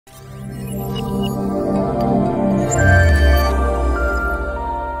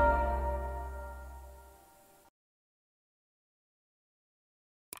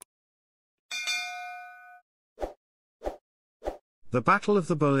The Battle of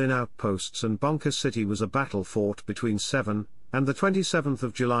the Berlin Outposts and Bunker City was a battle fought between 7 and the 27th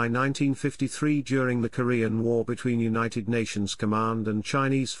of July 1953 during the Korean War between United Nations Command and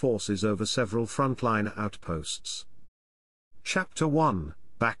Chinese forces over several frontline outposts. Chapter 1,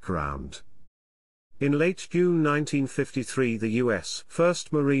 Background. In late June 1953 the U.S.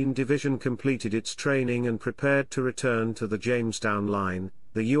 1st Marine Division completed its training and prepared to return to the Jamestown Line,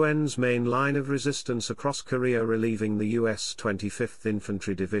 the UN's main line of resistance across Korea, relieving the U.S. 25th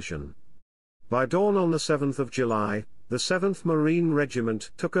Infantry Division. By dawn on the 7th of July, the 7th Marine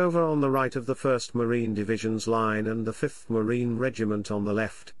Regiment took over on the right of the 1st Marine Division's line and the 5th Marine Regiment on the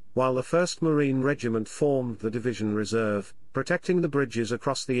left, while the 1st Marine Regiment formed the division reserve, protecting the bridges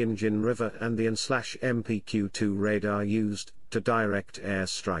across the Imjin River and the AN/MPQ-2 radar used to direct air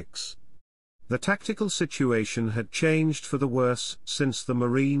strikes. The tactical situation had changed for the worse since the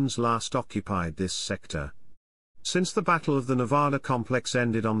Marines last occupied this sector. Since the Battle of the Nevada Complex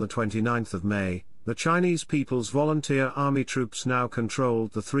ended on the 29th of May, the Chinese People's Volunteer Army troops now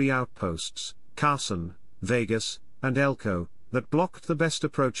controlled the three outposts, Carson, Vegas, and Elko, that blocked the best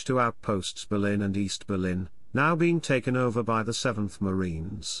approach to outposts Berlin and East Berlin, now being taken over by the 7th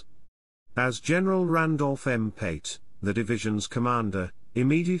Marines. As General Randolph M. Pate, the division's commander,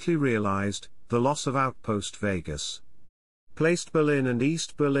 immediately realized, the loss of outpost Vegas placed Berlin and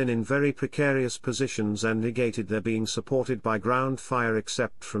East Berlin in very precarious positions and negated their being supported by ground fire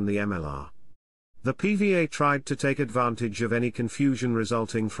except from the MLR. The PVA tried to take advantage of any confusion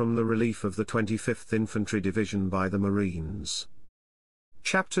resulting from the relief of the 25th Infantry Division by the Marines.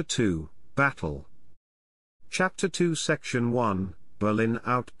 Chapter 2, Battle. Chapter 2 Section 1, Berlin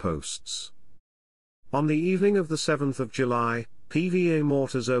Outposts. On the evening of the 7th of July, PVA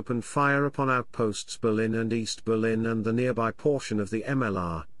mortars opened fire upon outposts Berlin and East Berlin and the nearby portion of the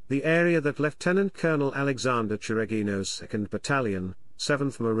MLR, the area that Lieutenant Colonel Alexander Cheregino's 2nd Battalion,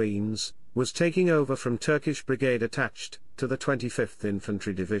 7th Marines, was taking over from Turkish Brigade attached to the 25th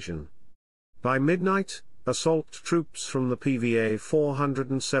Infantry Division. By midnight, assault troops from the PVA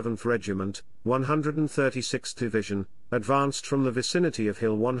 407th Regiment, 136th Division, advanced from the vicinity of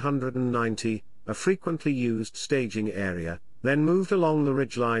Hill 190, a frequently used staging area, then moved along the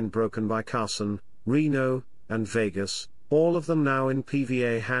ridgeline broken by Carson, Reno, and Vegas, all of them now in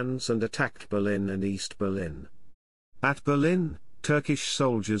PVA hands, and attacked Berlin and East Berlin. At Berlin, Turkish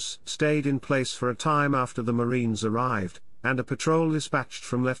soldiers stayed in place for a time after the Marines arrived, and a patrol dispatched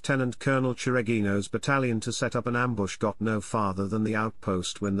from Lieutenant Colonel Cheregino's battalion to set up an ambush got no farther than the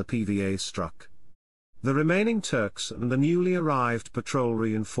outpost when the PVA struck. The remaining Turks and the newly arrived patrol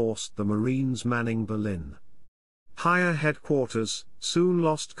reinforced the Marines manning Berlin. Higher headquarters soon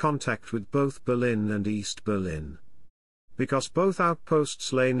lost contact with both Berlin and East Berlin. Because both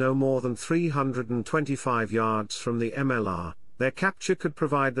outposts lay no more than 325 yards from the MLR, their capture could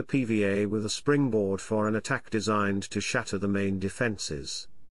provide the PVA with a springboard for an attack designed to shatter the main defenses.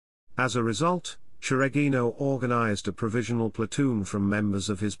 As a result, Cheregino organized a provisional platoon from members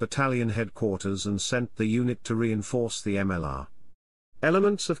of his battalion headquarters and sent the unit to reinforce the MLR.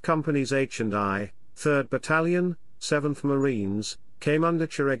 Elements of Companies H and I, 3rd Battalion, 7th Marines, came under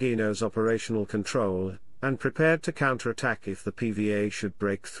Cheregino's operational control, and prepared to counterattack if the PVA should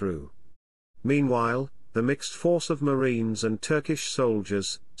break through. Meanwhile, the mixed force of Marines and Turkish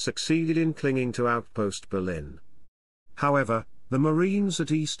soldiers succeeded in clinging to outpost Berlin. However, the Marines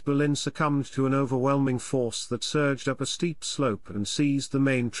at East Berlin succumbed to an overwhelming force that surged up a steep slope and seized the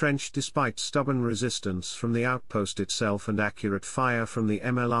main trench despite stubborn resistance from the outpost itself and accurate fire from the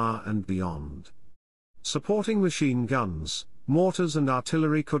MLR and beyond. Supporting machine guns, mortars and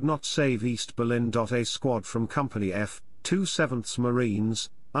artillery could not save East Berlin. A squad from Company F, 2 7th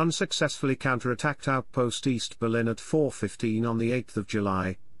Marines, unsuccessfully counterattacked outpost East Berlin at 4:15 on the 8th of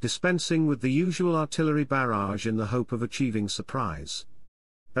July, dispensing with the usual artillery barrage in the hope of achieving surprise.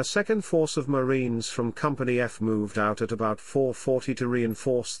 A second force of Marines from Company F moved out at about 4:40 to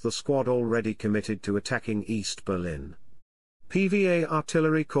reinforce the squad already committed to attacking East Berlin. PVA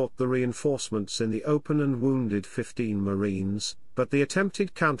artillery caught the reinforcements in the open and wounded 15 Marines, but the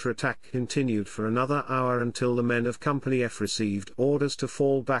attempted counterattack continued for another hour until the men of Company F received orders to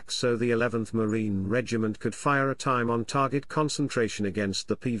fall back so the 11th Marine Regiment could fire a time-on-target concentration against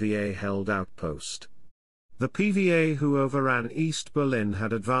the PVA-held outpost. The PVA who overran East Berlin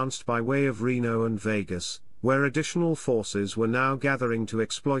had advanced by way of Reno and Vegas, where additional forces were now gathering to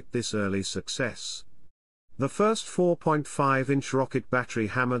exploit this early success. The first 4.5-inch rocket battery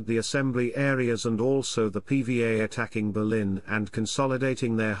hammered the assembly areas and also the PVA attacking Berlin and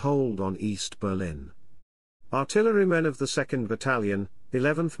consolidating their hold on East Berlin. Artillerymen of the 2nd Battalion,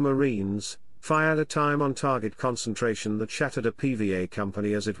 11th Marines, fired a time-on-target concentration that shattered a PVA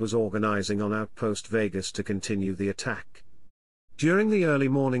company as it was organizing on Outpost Vegas to continue the attack. During the early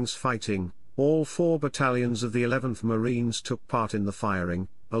morning's fighting, all 4 battalions of the 11th Marines took part in the firing,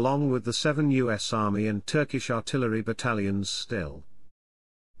 along with the 7 U.S. Army and Turkish artillery battalions still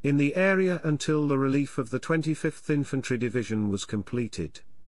in the area until the relief of the 25th Infantry Division was completed.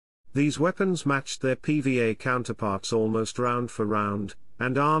 These weapons matched their PVA counterparts almost round for round,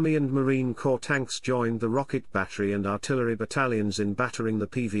 and Army and Marine Corps tanks joined the rocket battery and artillery battalions in battering the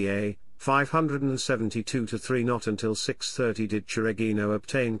PVA, 572 to 3. Not until 6:30 did Chiragino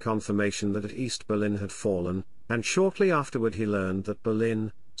obtain confirmation that East Berlin had fallen, and shortly afterward he learned that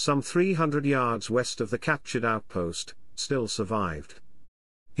Berlin, some 300 yards west of the captured outpost, still survived.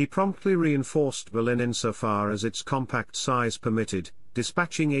 He promptly reinforced Berlin insofar as its compact size permitted,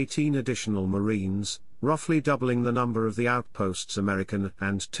 dispatching 18 additional Marines, roughly doubling the number of the outpost's American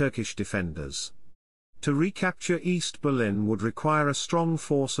and Turkish defenders. To recapture East Berlin would require a strong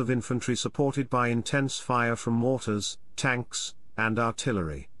force of infantry supported by intense fire from mortars, tanks, and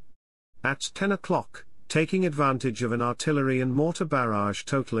artillery. At 10 o'clock, taking advantage of an artillery and mortar barrage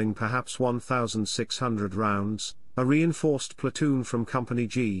totaling perhaps 1,600 rounds, a reinforced platoon from Company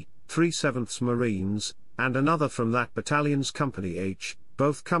G, 3/7th Marines, and another from that battalion's Company H,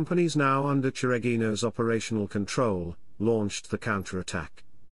 both companies now under Chiragino's operational control, launched the counterattack.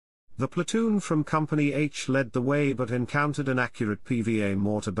 The platoon from Company H led the way but encountered an accurate PVA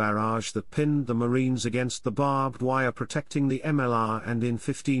mortar barrage that pinned the Marines against the barbed wire protecting the MLR and in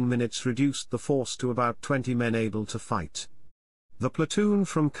 15 minutes reduced the force to about 20 men able to fight. The platoon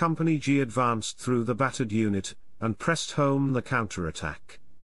from Company G advanced through the battered unit, and pressed home the counterattack.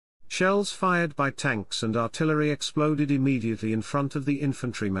 Shells fired by tanks and artillery exploded immediately in front of the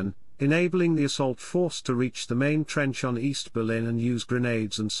infantrymen, enabling the assault force to reach the main trench on East Berlin and use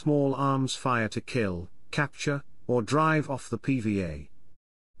grenades and small arms fire to kill, capture, or drive off the PVA.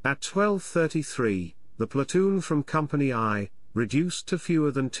 At 12:33, the platoon from Company I, reduced to fewer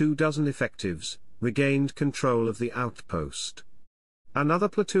than 24 effectives, regained control of the outpost. Another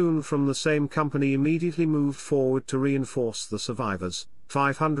platoon from the same company immediately moved forward to reinforce the survivors,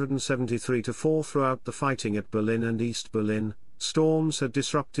 573 to 4. Throughout the fighting at Berlin and East Berlin, storms had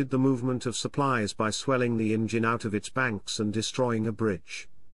disrupted the movement of supplies by swelling the Imjin out of its banks and destroying a bridge.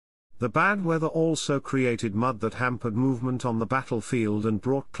 The bad weather also created mud that hampered movement on the battlefield and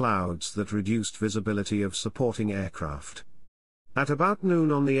brought clouds that reduced visibility of supporting aircraft. At about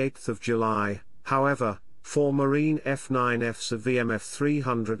noon on the 8th of July, however, 4 Marine F-9Fs of VMF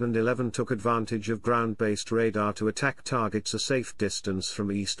 311 took advantage of ground-based radar to attack targets a safe distance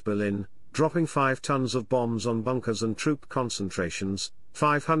from East Berlin, dropping 5 tons of bombs on bunkers and troop concentrations.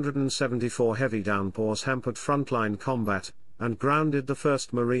 574 heavy downpours hampered frontline combat, and grounded the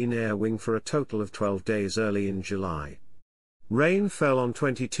 1st Marine Air Wing for a total of 12 days early in July. Rain fell on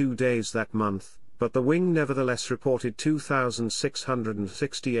 22 days that month, but the wing nevertheless reported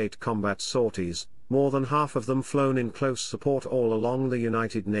 2,668 combat sorties, more than half of them flown in close support all along the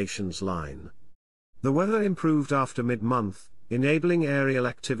United Nations line. The weather improved after mid-month, enabling aerial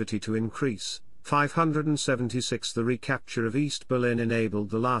activity to increase. 576. The recapture of East Berlin enabled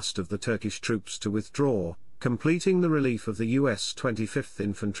the last of the Turkish troops to withdraw, completing the relief of the U.S. 25th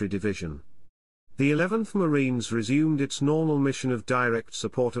Infantry Division. The 11th Marines resumed its normal mission of direct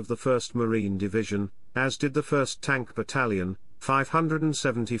support of the 1st Marine Division, as did the 1st Tank Battalion,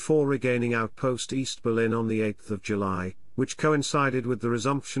 574 regaining outpost East Berlin on the 8th of July, which coincided with the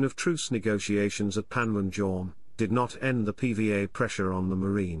resumption of truce negotiations at Panmunjom, did not end the PVA pressure on the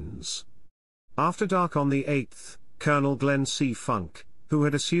Marines. After dark on the 8th, Colonel Glenn C. Funk, who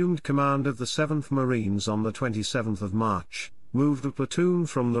had assumed command of the 7th Marines on the 27th of March, moved a platoon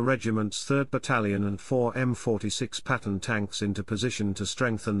from the regiment's 3rd Battalion and 4 M46 Patton tanks into position to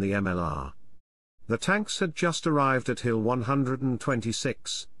strengthen the MLR. The tanks had just arrived at Hill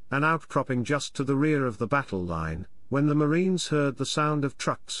 126, an outcropping just to the rear of the battle line, when the Marines heard the sound of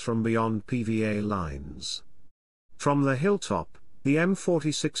trucks from beyond PVA lines. From the hilltop, the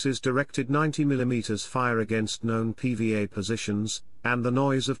M46s directed 90mm fire against known PVA positions, and the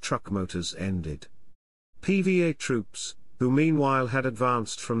noise of truck motors ended. PVA troops, who meanwhile had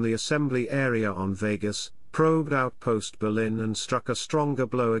advanced from the assembly area on Vegas, probed outpost Berlin and struck a stronger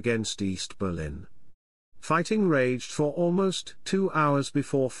blow against East Berlin. Fighting raged for almost 2 hours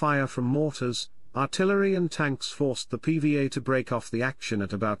before fire from mortars, artillery and tanks forced the PVA to break off the action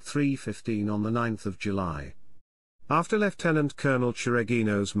at about 3:15 on the 9th of July. After Lieutenant Colonel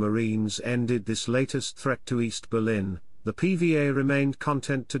Chiragino's Marines ended this latest threat to East Berlin, the PVA remained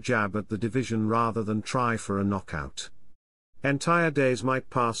content to jab at the division rather than try for a knockout. Entire days might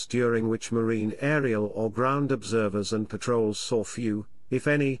pass during which marine aerial or ground observers and patrols saw few, if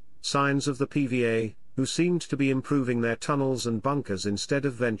any, signs of the PVA, who seemed to be improving their tunnels and bunkers instead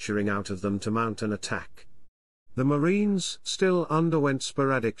of venturing out of them to mount an attack. The Marines still underwent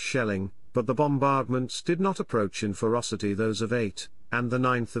sporadic shelling, but the bombardments did not approach in ferocity those of 8 and the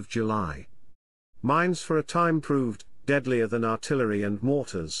 9th of July. Mines for a time proved deadlier than artillery and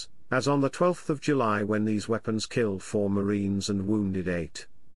mortars, as on the 12th of July when these weapons killed 4 Marines and wounded 8.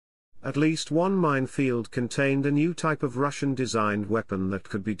 At least one minefield contained a new type of Russian-designed weapon that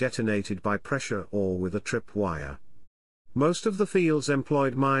could be detonated by pressure or with a tripwire. Most of the fields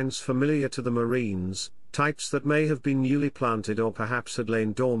employed mines familiar to the Marines, types that may have been newly planted or perhaps had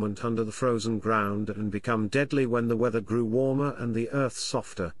lain dormant under the frozen ground and become deadly when the weather grew warmer and the earth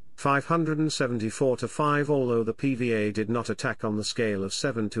softer. 574-5 Although the PVA did not attack on the scale of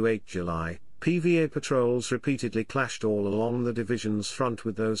 7 to 8 July, PVA patrols repeatedly clashed all along the division's front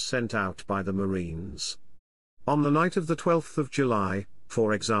with those sent out by the Marines. On the night of the 12th of July,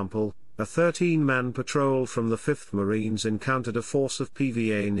 for example, a 13-man patrol from the 5th Marines encountered a force of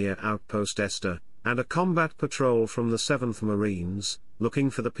PVA near Outpost Esther, and a combat patrol from the 7th Marines, looking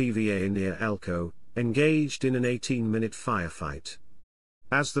for the PVA near Elko, engaged in an 18-minute firefight.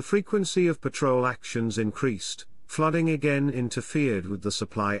 As the frequency of patrol actions increased, flooding again interfered with the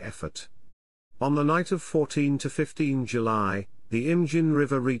supply effort. On the night of 14 to 15 July, the Imjin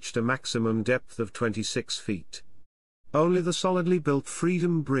River reached a maximum depth of 26 feet. Only the solidly built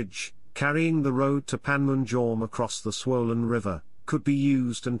Freedom Bridge, carrying the road to Panmunjom across the swollen river, could be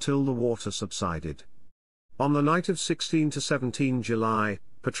used until the water subsided. On the night of 16 to 17 July,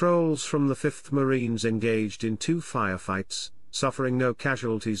 patrols from the 5th Marines engaged in 2 firefights, suffering no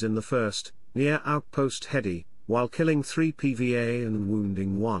casualties in the first, near Outpost Hedy, while killing 3 PVA and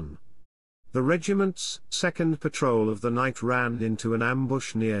wounding 1. The regiment's 2nd patrol of the night ran into an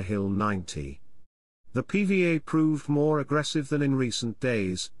ambush near Hill 90. The PVA proved more aggressive than in recent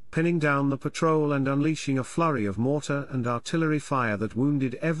days, pinning down the patrol and unleashing a flurry of mortar and artillery fire that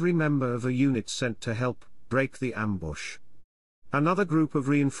wounded every member of a unit sent to help break the ambush. Another group of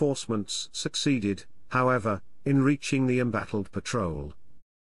reinforcements succeeded, however, in reaching the embattled patrol.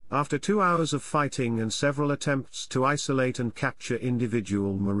 After 2 hours of fighting and several attempts to isolate and capture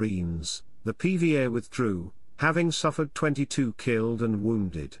individual Marines, the PVA withdrew, having suffered 22 killed and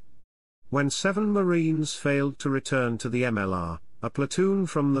wounded. When 7 Marines failed to return to the MLR, a platoon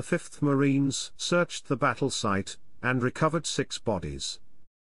from the 5th Marines searched the battle site, and recovered 6 bodies.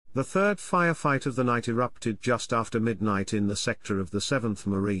 The third firefight of the night erupted just after midnight in the sector of the 7th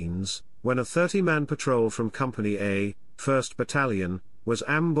Marines, when a 30-man patrol from Company A, 1st Battalion, was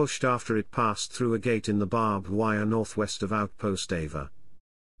ambushed after it passed through a gate in the barbed wire northwest of Outpost Ava.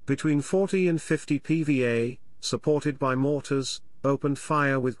 Between 40 and 50 PVA, supported by mortars, opened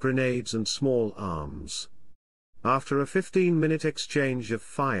fire with grenades and small arms. After a 15-minute exchange of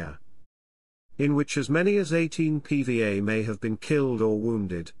fire, in which as many as 18 PVA may have been killed or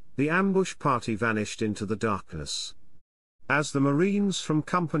wounded, the ambush party vanished into the darkness. As the Marines from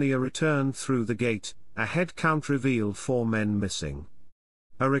Company A returned through the gate, a head count revealed 4 men missing.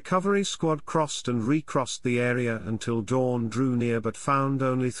 A recovery squad crossed and recrossed the area until dawn drew near but found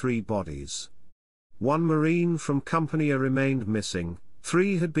only 3 bodies. 1 Marine from Company A remained missing,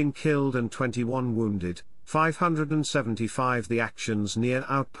 3 had been killed and 21 wounded. 575 The actions near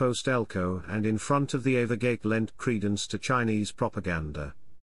Outpost Elko and in front of the Ava Gate lent credence to Chinese propaganda.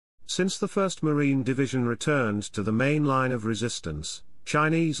 Since the 1st Marine Division returned to the main line of resistance,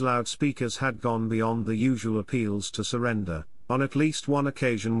 Chinese loudspeakers had gone beyond the usual appeals to surrender, on at least one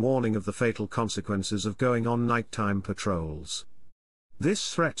occasion warning of the fatal consequences of going on nighttime patrols.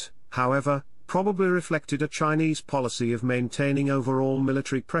 This threat, however, probably reflected a Chinese policy of maintaining overall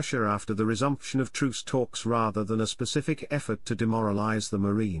military pressure after the resumption of truce talks rather than a specific effort to demoralize the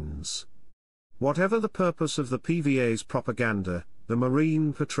Marines. Whatever the purpose of the PVA's propaganda, the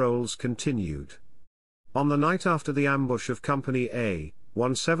Marine patrols continued. On the night after the ambush of Company A,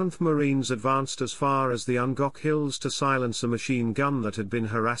 1/7th Marines advanced as far as the Ungok Hills to silence a machine gun that had been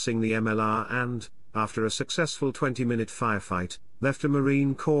harassing the MLR and, after a successful 20-minute firefight, left a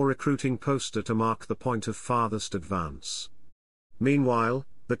Marine Corps recruiting poster to mark the point of farthest advance. Meanwhile,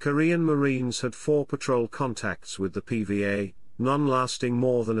 the Korean Marines had 4 patrol contacts with the PVA, none lasting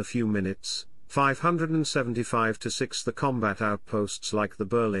more than a few minutes. 575-6 The combat outposts like the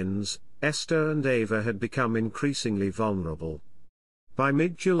Berlins, Esther and Ava had become increasingly vulnerable. By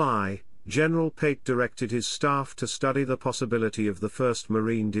mid-July, General Pate directed his staff to study the possibility of the 1st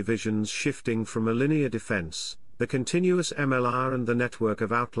Marine Division's shifting from a linear defense, the continuous MLR and the network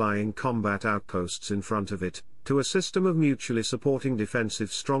of outlying combat outposts in front of it, to a system of mutually supporting defensive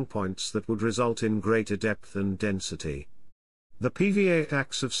strongpoints that would result in greater depth and density. The PVA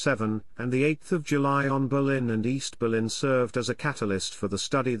attacks of 7 and the 8th of July on Berlin and East Berlin served as a catalyst for the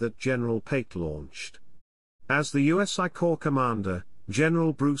study that General Pate launched. As the U.S. I Corps commander,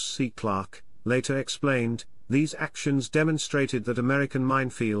 General Bruce C. Clark, later explained, these actions demonstrated that American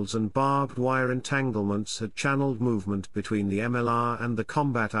minefields and barbed wire entanglements had channeled movement between the MLR and the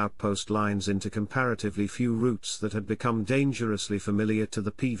combat outpost lines into comparatively few routes that had become dangerously familiar to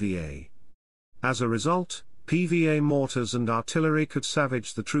the PVA. As a result, PVA mortars and artillery could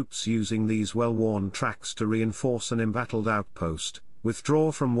savage the troops using these well-worn tracks to reinforce an embattled outpost,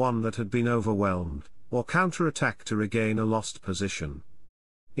 withdraw from one that had been overwhelmed, or counterattack to regain a lost position.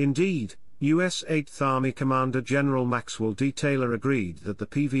 Indeed, U.S. 8th Army Commander General Maxwell D. Taylor agreed that the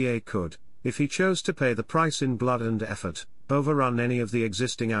PVA could, if he chose to pay the price in blood and effort, overrun any of the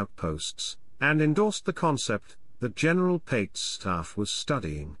existing outposts, and endorsed the concept that General Pate's staff was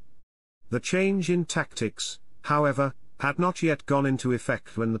studying. The change in tactics, however, had not yet gone into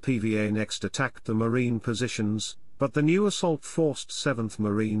effect when the PVA next attacked the Marine positions, but the new assault forced 7th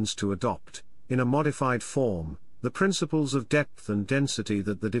Marines to adopt, in a modified form, the principles of depth and density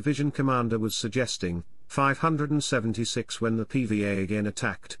that the division commander was suggesting. 576 When the PVA again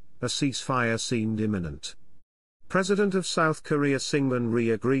attacked, a ceasefire seemed imminent. President of South Korea Syngman Rhee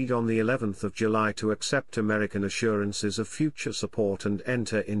agreed on the 11th of July to accept American assurances of future support and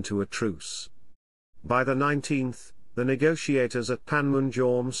enter into a truce. By the 19th, the negotiators at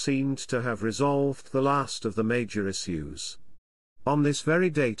Panmunjom seemed to have resolved the last of the major issues. On this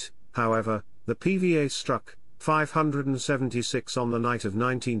very date, however, the PVA struck 576 on the night of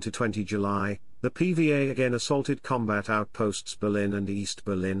 19 to 20 July. The PVA again assaulted combat outposts Berlin and East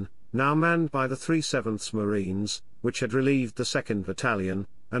Berlin, now manned by the 3/7th Marines, which had relieved the 2nd Battalion,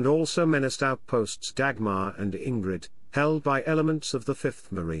 and also menaced outposts Dagmar and Ingrid, held by elements of the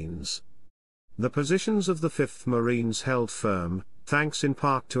 5th Marines. The positions of the 5th Marines held firm, thanks in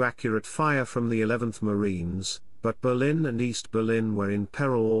part to accurate fire from the 11th Marines, but Berlin and East Berlin were in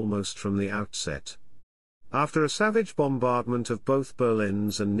peril almost from the outset. After a savage bombardment of both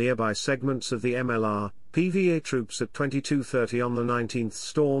Berlins and nearby segments of the MLR, PVA troops at 22:30 on the 19th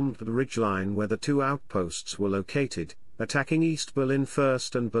stormed the ridgeline where the two outposts were located, attacking East Berlin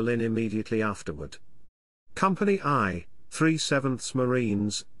first and Berlin immediately afterward. Company I, 3/7th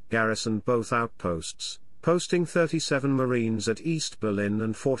Marines, garrisoned both outposts, posting 37 Marines at East Berlin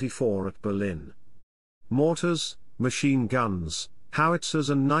and 44 at Berlin. Mortars, machine guns, howitzers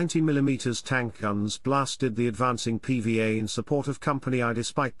and 90mm tank guns blasted the advancing PVA in support of Company I.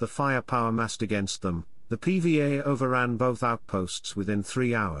 Despite the firepower massed against them, the PVA overran both outposts within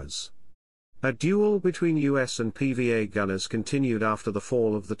 3 hours. A duel between US and PVA gunners continued after the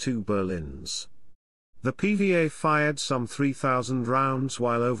fall of the two Berlins. The PVA fired some 3,000 rounds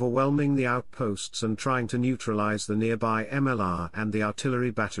while overwhelming the outposts and trying to neutralize the nearby MLR and the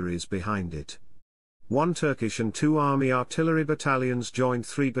artillery batteries behind it. 1 Turkish and 2 Army artillery battalions joined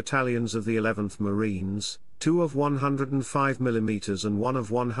 3 battalions of the 11th Marines, 2 of 105mm and 1 of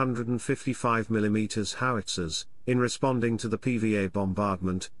 155mm howitzers, in responding to the PVA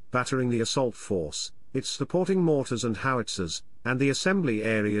bombardment, battering the assault force, its supporting mortars and howitzers, and the assembly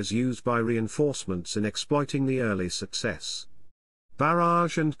areas used by reinforcements in exploiting the early success.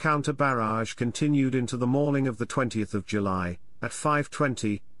 Barrage and counter-barrage continued into the morning of the 20th of July. At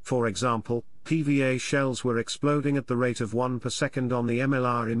 5:20, for example, PVA shells were exploding at the rate of 1 per second on the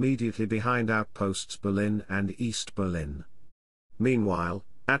MLR immediately behind outposts Berlin and East Berlin. Meanwhile,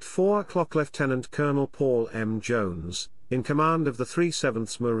 at 4 o'clock Lieutenant Colonel Paul M. Jones, in command of the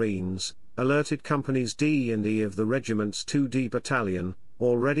 3/7th Marines, alerted Companies D and E of the regiment's 2D Battalion,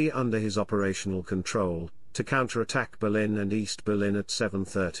 already under his operational control, to counterattack Berlin and East Berlin at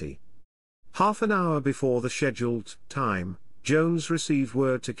 7:30. Half an hour before the scheduled time, Jones received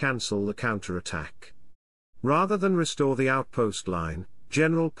word to cancel the counterattack. Rather than restore the outpost line,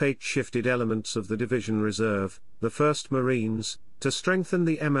 General Pate shifted elements of the division reserve, the 1st Marines, to strengthen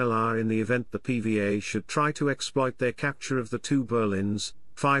the MLR in the event the PVA should try to exploit their capture of the two Berlins,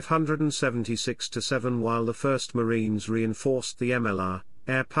 576-7, while the 1st Marines reinforced the MLR.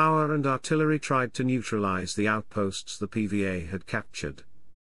 Air power and artillery tried to neutralize the outposts the PVA had captured.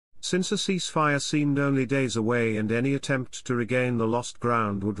 Since a ceasefire seemed only days away and any attempt to regain the lost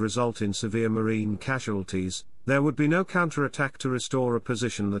ground would result in severe Marine casualties, there would be no counterattack to restore a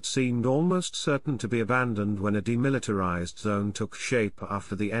position that seemed almost certain to be abandoned when a demilitarized zone took shape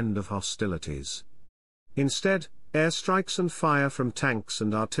after the end of hostilities. Instead, airstrikes and fire from tanks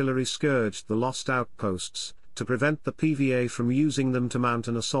and artillery scourged the lost outposts, to prevent the PVA from using them to mount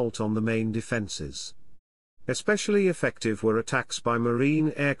an assault on the main defenses. Especially effective were attacks by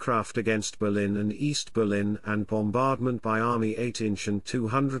Marine aircraft against Berlin and East Berlin and bombardment by Army 8-inch and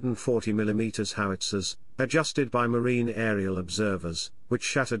 240mm howitzers, adjusted by Marine aerial observers, which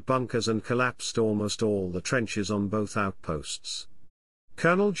shattered bunkers and collapsed almost all the trenches on both outposts.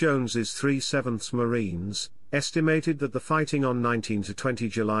 Colonel Jones's 3/7th Marines estimated that the fighting on 19 to 20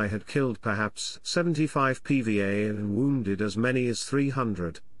 July had killed perhaps 75 PVA and wounded as many as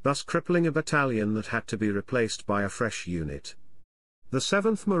 300, thus crippling a battalion that had to be replaced by a fresh unit. The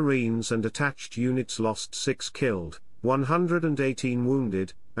 7th Marines and attached units lost 6 killed, 118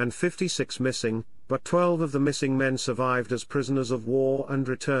 wounded, and 56 missing, but 12 of the missing men survived as prisoners of war and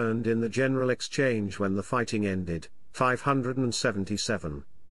returned in the general exchange when the fighting ended, 577.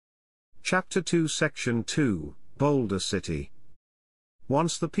 Chapter 2 Section 2, Boulder City.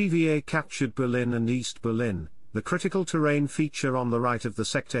 Once the PVA captured Berlin and East Berlin, the critical terrain feature on the right of the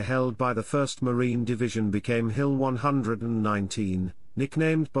sector held by the 1st Marine Division became Hill 119,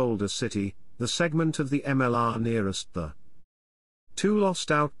 nicknamed Boulder City, the segment of the MLR nearest the two lost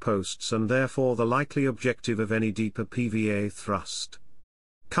outposts and therefore the likely objective of any deeper PVA thrust.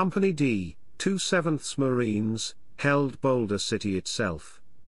 Company D, 2/7th Marines, held Boulder City itself.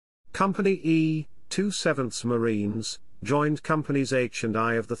 Company E, 2/7th Marines, joined Companies H and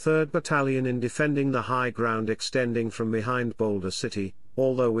I of the 3rd Battalion in defending the high ground extending from behind Boulder City,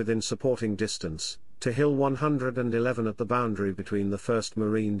 although within supporting distance, to Hill 111 at the boundary between the 1st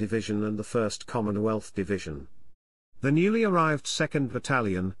Marine Division and the 1st Commonwealth Division. The newly arrived 2nd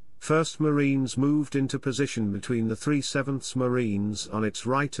Battalion, 1st Marines moved into position between the 3/7th Marines on its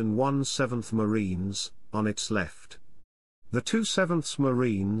right and 1/7th Marines, on its left. The 2/7th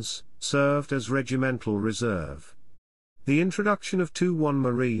Marines served as regimental reserve. The introduction of 2-1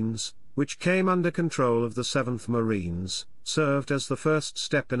 Marines, which came under control of the 7th Marines, served as the first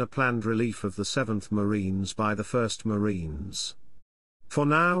step in a planned relief of the 7th Marines by the 1st Marines. For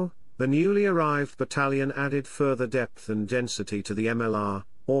now, the newly arrived battalion added further depth and density to the MLR,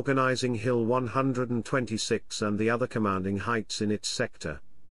 organizing Hill 126 and the other commanding heights in its sector.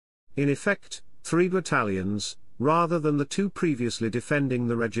 In effect, 3 battalions, rather than the 2 previously defending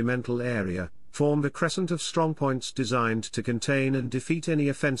the regimental area, formed a crescent of strongpoints designed to contain and defeat any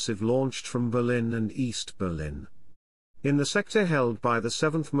offensive launched from Berlin and East Berlin. In the sector held by the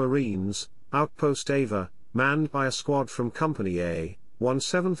 7th Marines, Outpost Ava, manned by a squad from Company A,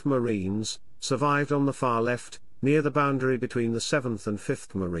 1/7th Marines, survived on the far left, near the boundary between the 7th and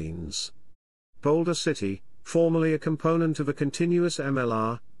 5th Marines. Boulder City, formerly a component of a continuous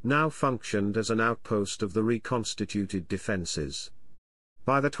MLR, now functioned as an outpost of the reconstituted defenses.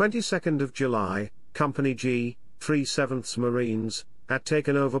 By the 22nd of July, Company G, 3/7th Marines, had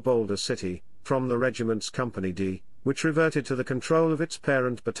taken over Boulder City, from the regiment's Company D, which reverted to the control of its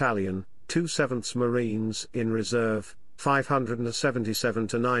parent battalion, 2/7th Marines in reserve, 577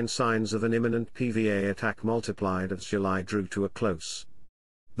 to 9 signs of an imminent PVA attack multiplied as July drew to a close.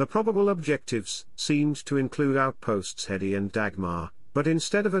 The probable objectives seemed to include outposts Hedy and Dagmar, but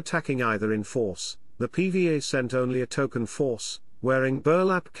instead of attacking either in force, the PVA sent only a token force, wearing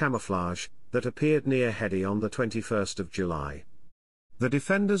burlap camouflage, that appeared near Hedy on the 21st of July. The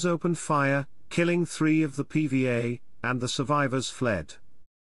defenders opened fire, killing 3 of the PVA, and the survivors fled.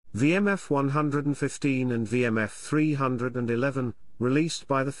 VMF 115 and VMF 311, released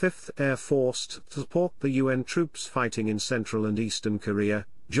by the 5th Air Force to support the UN troops fighting in Central and Eastern Korea,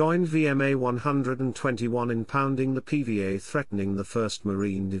 joined VMA 121 in pounding the PVA threatening the 1st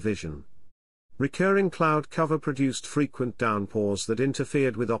Marine Division. Recurring cloud cover produced frequent downpours that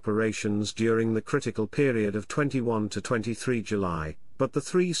interfered with operations during the critical period of 21 to 23 July, but the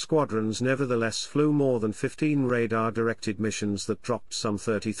 3 squadrons nevertheless flew more than 15 radar-directed missions that dropped some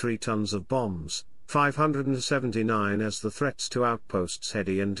 33 tons of bombs, 579 as the threats to outposts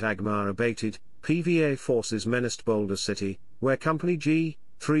Hedy and Dagmar abated. PVA forces menaced Boulder City, where Company G,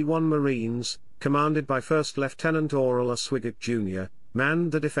 3-1 Marines, commanded by 1st Lieutenant Oral Oswigert Jr.,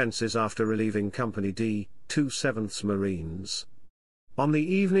 manned the defenses after relieving Company D, 2/7th Marines. On the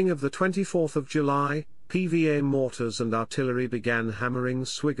evening of the 24th of July, PVA mortars and artillery began hammering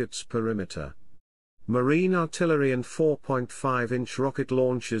Swigert's perimeter. Marine artillery and 4.5-inch rocket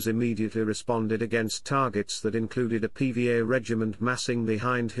launchers immediately responded against targets that included a PVA regiment massing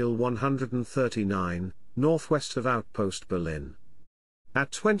behind Hill 139, northwest of Outpost Berlin.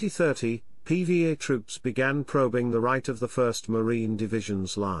 At 20:30, PVA troops began probing the right of the 1st Marine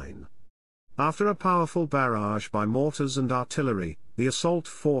Division's line. After a powerful barrage by mortars and artillery, the assault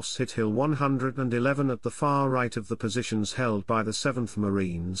force hit Hill 111 at the far right of the positions held by the 7th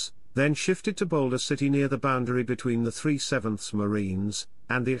Marines, then shifted to Boulder City near the boundary between the 3/7th Marines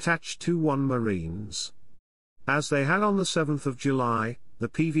and the attached 2-1 Marines. As they had on the 7th of July, the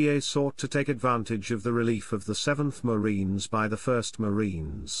PVA sought to take advantage of the relief of the 7th Marines by the 1st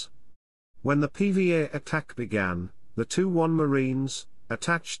Marines. When the PVA attack began, the 2-1 Marines,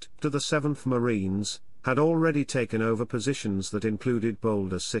 attached to the 7th Marines, had already taken over positions that included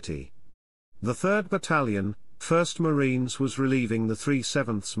Boulder City. The 3rd Battalion, 1st Marines was relieving the 3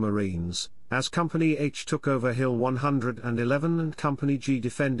 7th Marines, as Company H took over Hill 111 and Company G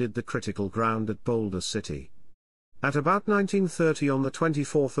defended the critical ground at Boulder City. At about 19:30 on the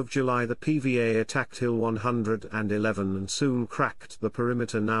 24th of July the PVA attacked Hill 111 and soon cracked the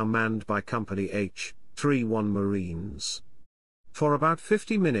perimeter now manned by Company H, 3-1 Marines. For about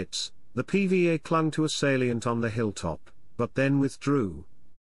 50 minutes, the PVA clung to a salient on the hilltop, but then withdrew.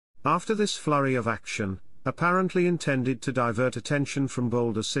 After this flurry of action, apparently intended to divert attention from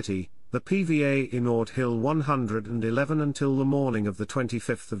Boulder City, the PVA ignored Hill 111 until the morning of the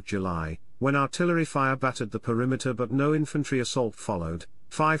 25th of July, when artillery fire battered the perimeter but no infantry assault followed.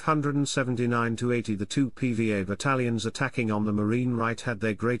 579 to 80 The two PVA battalions attacking on the Marine right had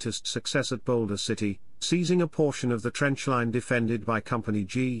their greatest success at Boulder City, seizing a portion of the trench line defended by Company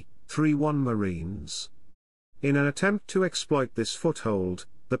G, 3-1 Marines. In an attempt to exploit this foothold,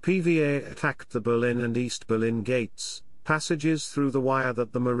 the PVA attacked the Berlin and East Berlin gates, passages through the wire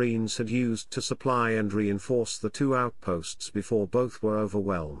that the Marines had used to supply and reinforce the two outposts before both were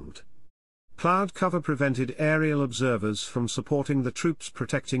overwhelmed. Cloud cover prevented aerial observers from supporting the troops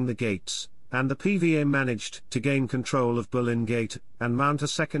protecting the gates, and the PVA managed to gain control of Berlin Gate and mount a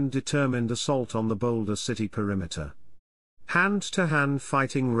second determined assault on the Boulder City perimeter. Hand-to-hand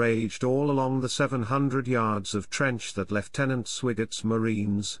fighting raged all along the 700 yards of trench that Lieutenant Swiggert's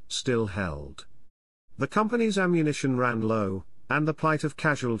Marines still held. The company's ammunition ran low, and the plight of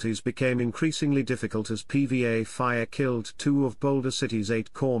casualties became increasingly difficult as PVA fire killed 2 of Boulder City's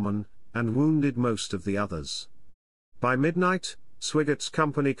 8 corpsmen, and wounded most of the others. By midnight, Swiggert's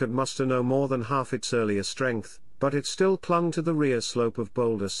company could muster no more than half its earlier strength, but it still clung to the rear slope of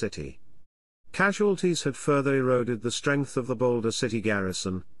Boulder City. Casualties had further eroded the strength of the Boulder City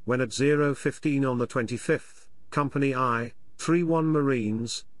garrison, when at 0:15 on the 25th, Company I, 3-1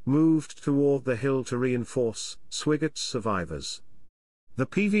 Marines, moved toward the hill to reinforce Swiggert's survivors. The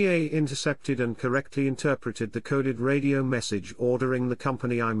PVA intercepted and correctly interpreted the coded radio message ordering the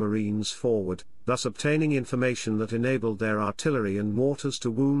Company I Marines forward, thus obtaining information that enabled their artillery and mortars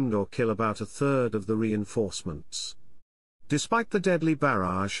to wound or kill about a third of the reinforcements. Despite the deadly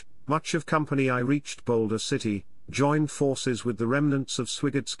barrage, much of Company I reached Boulder City, joined forces with the remnants of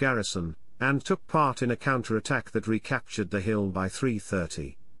Swiggert's garrison, and took part in a counterattack that recaptured the hill by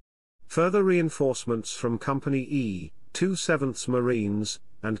 3:30. Further reinforcements from Company E, 2 7th Marines,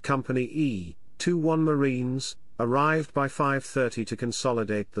 and Company E, 2-1 Marines, arrived by 5:30 to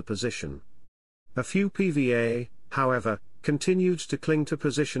consolidate the position. A few PVA, however, continued to cling to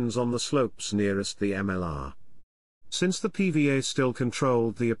positions on the slopes nearest the MLR. Since the PVA still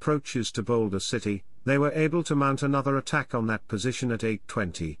controlled the approaches to Boulder City, they were able to mount another attack on that position at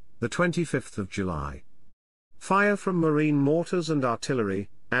 8:20, the 25th of July. Fire from Marine mortars and artillery,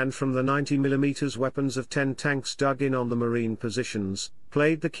 and from the 90mm weapons of 10 tanks dug in on the Marine positions,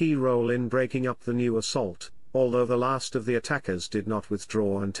 played the key role in breaking up the new assault, although the last of the attackers did not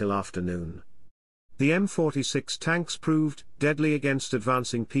withdraw until afternoon. The M46 tanks proved deadly against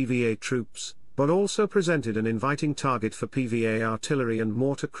advancing PVA troops, but also presented an inviting target for PVA artillery and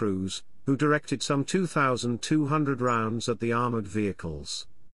mortar crews, who directed some 2,200 rounds at the armored vehicles.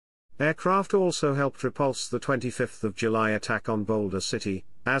 Aircraft also helped repulse the 25th of July attack on Boulder City,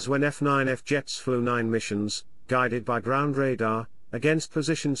 as when F-9F jets flew 9 missions, guided by ground radar, against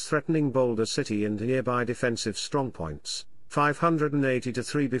positions threatening Boulder City and nearby defensive strongpoints, 580 to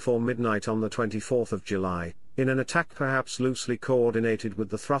 3 before midnight on the 24th of July, in an attack perhaps loosely coordinated with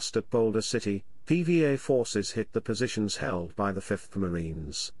the thrust at Boulder City. PVA forces hit the positions held by the 5th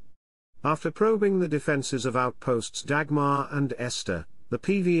Marines. After probing the defenses of outposts Dagmar and Esther, the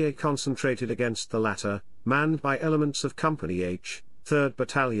PVA concentrated against the latter, manned by elements of Company H, 3rd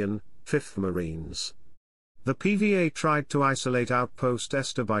Battalion, 5th Marines. The PVA tried to isolate Outpost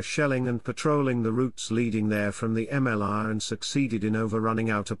Esther by shelling and patrolling the routes leading there from the MLR and succeeded in overrunning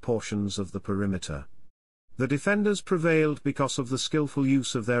outer portions of the perimeter. The defenders prevailed because of the skillful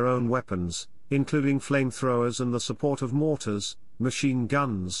use of their own weapons, including flamethrowers and the support of mortars, machine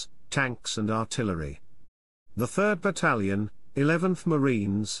guns, tanks and artillery. The 3rd Battalion, 11th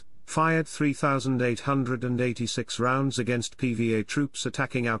Marines, fired 3,886 rounds against PVA troops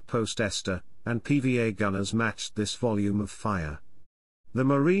attacking Outpost Esther, and PVA gunners matched this volume of fire. The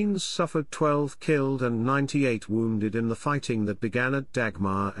Marines suffered 12 killed and 98 wounded in the fighting that began at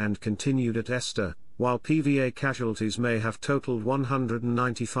Dagmar and continued at Esther, while PVA casualties may have totaled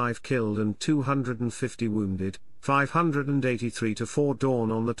 195 killed and 250 wounded. 583 to 4 dawn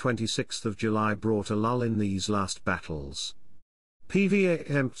on the 26th of July brought a lull in these last battles. PVA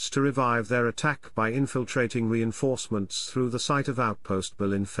attempts to revive their attack by infiltrating reinforcements through the site of Outpost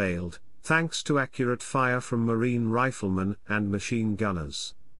Berlin failed, thanks to accurate fire from Marine riflemen and machine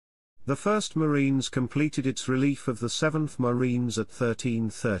gunners. The 1st Marines completed its relief of the 7th Marines at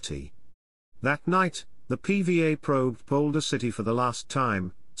 13:30. That night, the PVA probed Boulder City for the last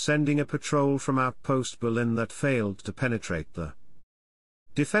time, sending a patrol from Outpost Berlin that failed to penetrate the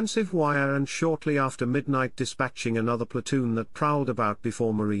defensive wire and shortly after midnight dispatching another platoon that prowled about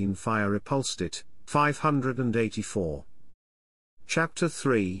before Marine fire repulsed it. 584. Chapter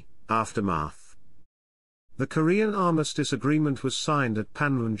 3, Aftermath. The Korean Armistice Agreement was signed at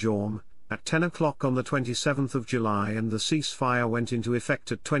Panmunjom at 10 o'clock on the 27th of July, and the ceasefire went into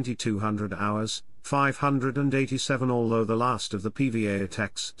effect at 2200 hours, 587. Although the last of the PVA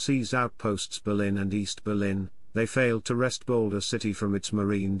attacks seized outposts Berlin and East Berlin, they failed to wrest Boulder City from its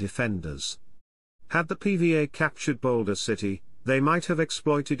Marine defenders. Had the PVA captured Boulder City, they might have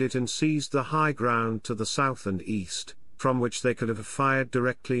exploited it and seized the high ground to the south and east, from which they could have fired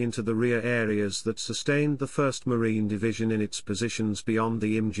directly into the rear areas that sustained the 1st Marine Division in its positions beyond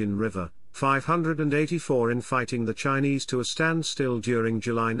the Imjin River. 584. In fighting the Chinese to a standstill during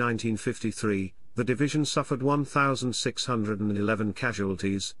July 1953, the division suffered 1,611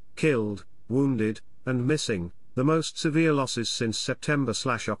 casualties, killed, wounded, and missing, the most severe losses since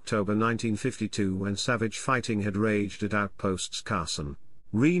September/October 1952, when savage fighting had raged at outposts Carson,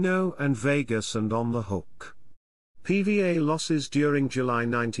 Reno and Vegas and on the Hook. PVA losses during July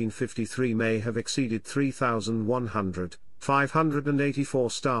 1953 may have exceeded 3,100. 584.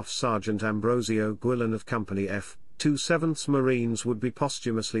 Staff Sergeant Ambrosio Guillen of Company F, 2/7th Marines would be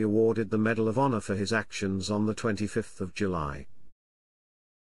posthumously awarded the Medal of Honor for his actions on the 25th of July.